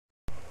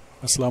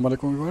अस्सलाम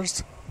वालेकुम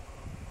viewers,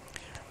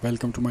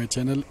 welcome to my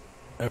channel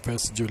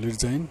FS jewellery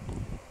design.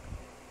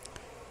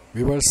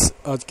 Viewers,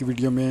 आज की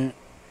वीडियो में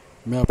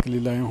मैं आपके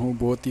लिए लाया हूँ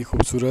बहुत ही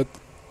खूबसूरत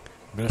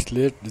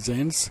ब्रेसलेट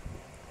डिज़ाइंस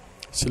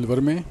सिल्वर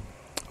में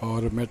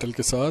और मेटल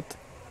के साथ,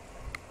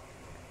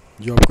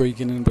 जो आपको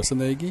यकीनन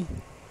पसंद आएगी।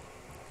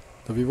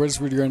 तो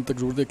व्यूअर्स, वीडियो एंड तक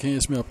जरूर देखें।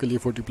 इसमें आपके लिए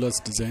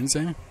 40+ डिज़ाइंस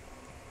हैं,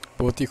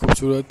 बहुत ही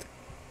खूबसूरत,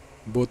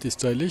 बहुत ही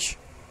स्टाइलिश,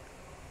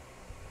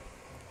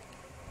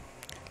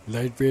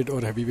 लाइट वेट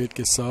और हैवी वेट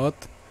के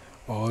साथ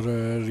और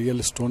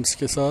रियल स्टोन्स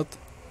के साथ,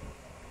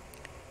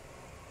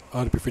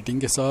 आरपी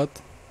फिटिंग के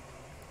साथ,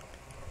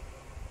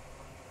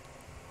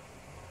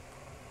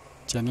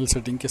 चैनल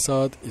सेटिंग के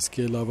साथ।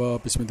 इसके अलावा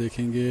आप इसमें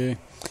देखेंगे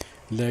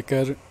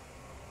लेकर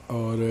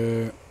और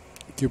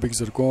क्यूबिक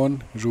ज़रकोन,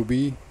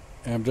 रूबी,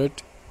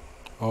 एमरेट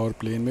और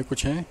प्लेन में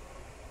कुछ हैं,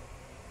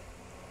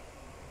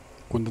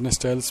 कुंदन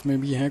स्टाइल्स में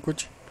भी हैं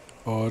कुछ,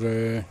 और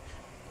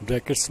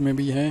ब्रैकेट्स में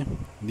भी हैं,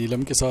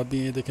 नीलम के साथ भी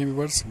ये देखें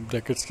व्यूअर्स,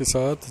 ब्रैकेट्स के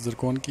साथ,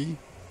 ज़रकोन की,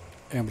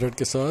 एमरेट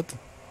के साथ,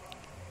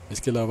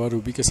 इसके अलावा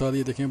रूबी के साथ।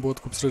 ये देखें बहुत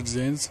खूबसूरत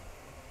डिज़ाइंस,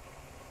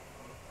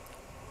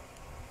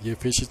 ये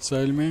फिश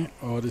स्टाइल में।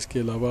 और इसके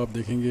अलावा आप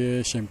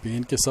देखेंगे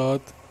शैम्पेन के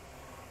साथ,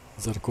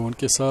 ज़रकोन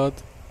के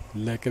साथ,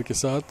 लेकर के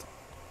साथ।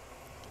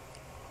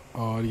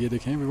 और ये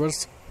देखें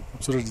व्यूअर्स,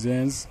 खूबसूरत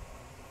डिज़ाइंस,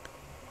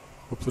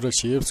 खूबसूरत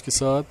शेप्स के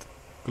साथ,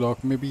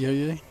 क्लॉक में भी है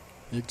ये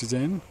एक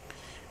डिज़ाइन।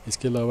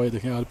 इसके अलावा ये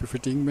देखें आरपी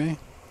फिटिंग में,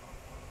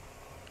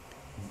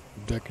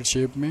 ब्रैकेट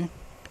शेप में।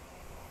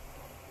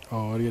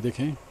 और ये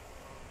देखें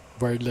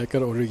वाइट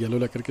लेकर और येलो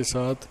लेकर के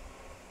साथ,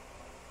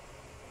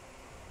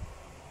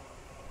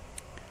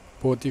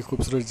 बहुत ही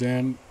खूबसूरत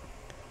डिज़ाइन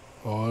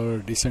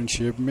और डिसेंट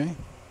शेप में,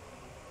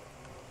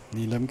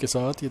 नीलम के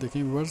साथ। ये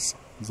देखें व्यूअर्स,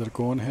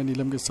 ज़रकोन है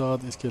नीलम के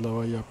साथ। इसके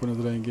अलावा ये आपको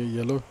नज़र आएंगे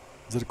येलो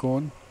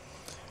ज़रकोन।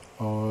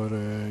 और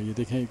ये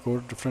देखें एक और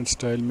डिफरेंट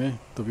स्टाइल में।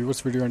 तो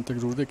व्यूअर्स, वीडियो एंड तक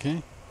ज़रूर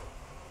देखें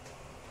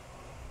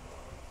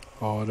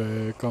और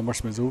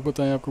कमेंट्स में ज़रूर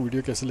बताएं आपको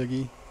वीडियो कैसी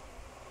लगी।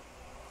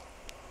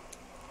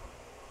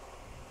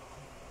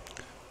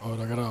 और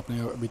अगर आपने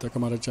अभी तक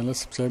हमारा चैनल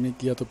सब्सक्राइब नहीं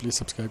किया तो प्लीज़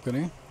सब्सक्राइब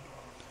करें,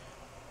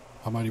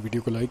 हमारी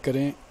वीडियो को लाइक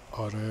करें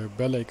और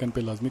बेल आइकन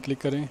पे लाजमी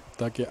क्लिक करें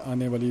ताकि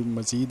आने वाली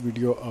मज़ीद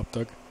वीडियो आप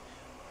तक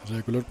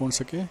रेगुलर पहुंच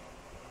सके।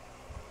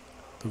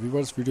 तो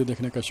व्यूअर्स, वीडियो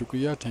देखने का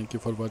शुक्रिया। Thank you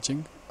for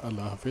watching.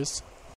 अल्लाह हाफिज़।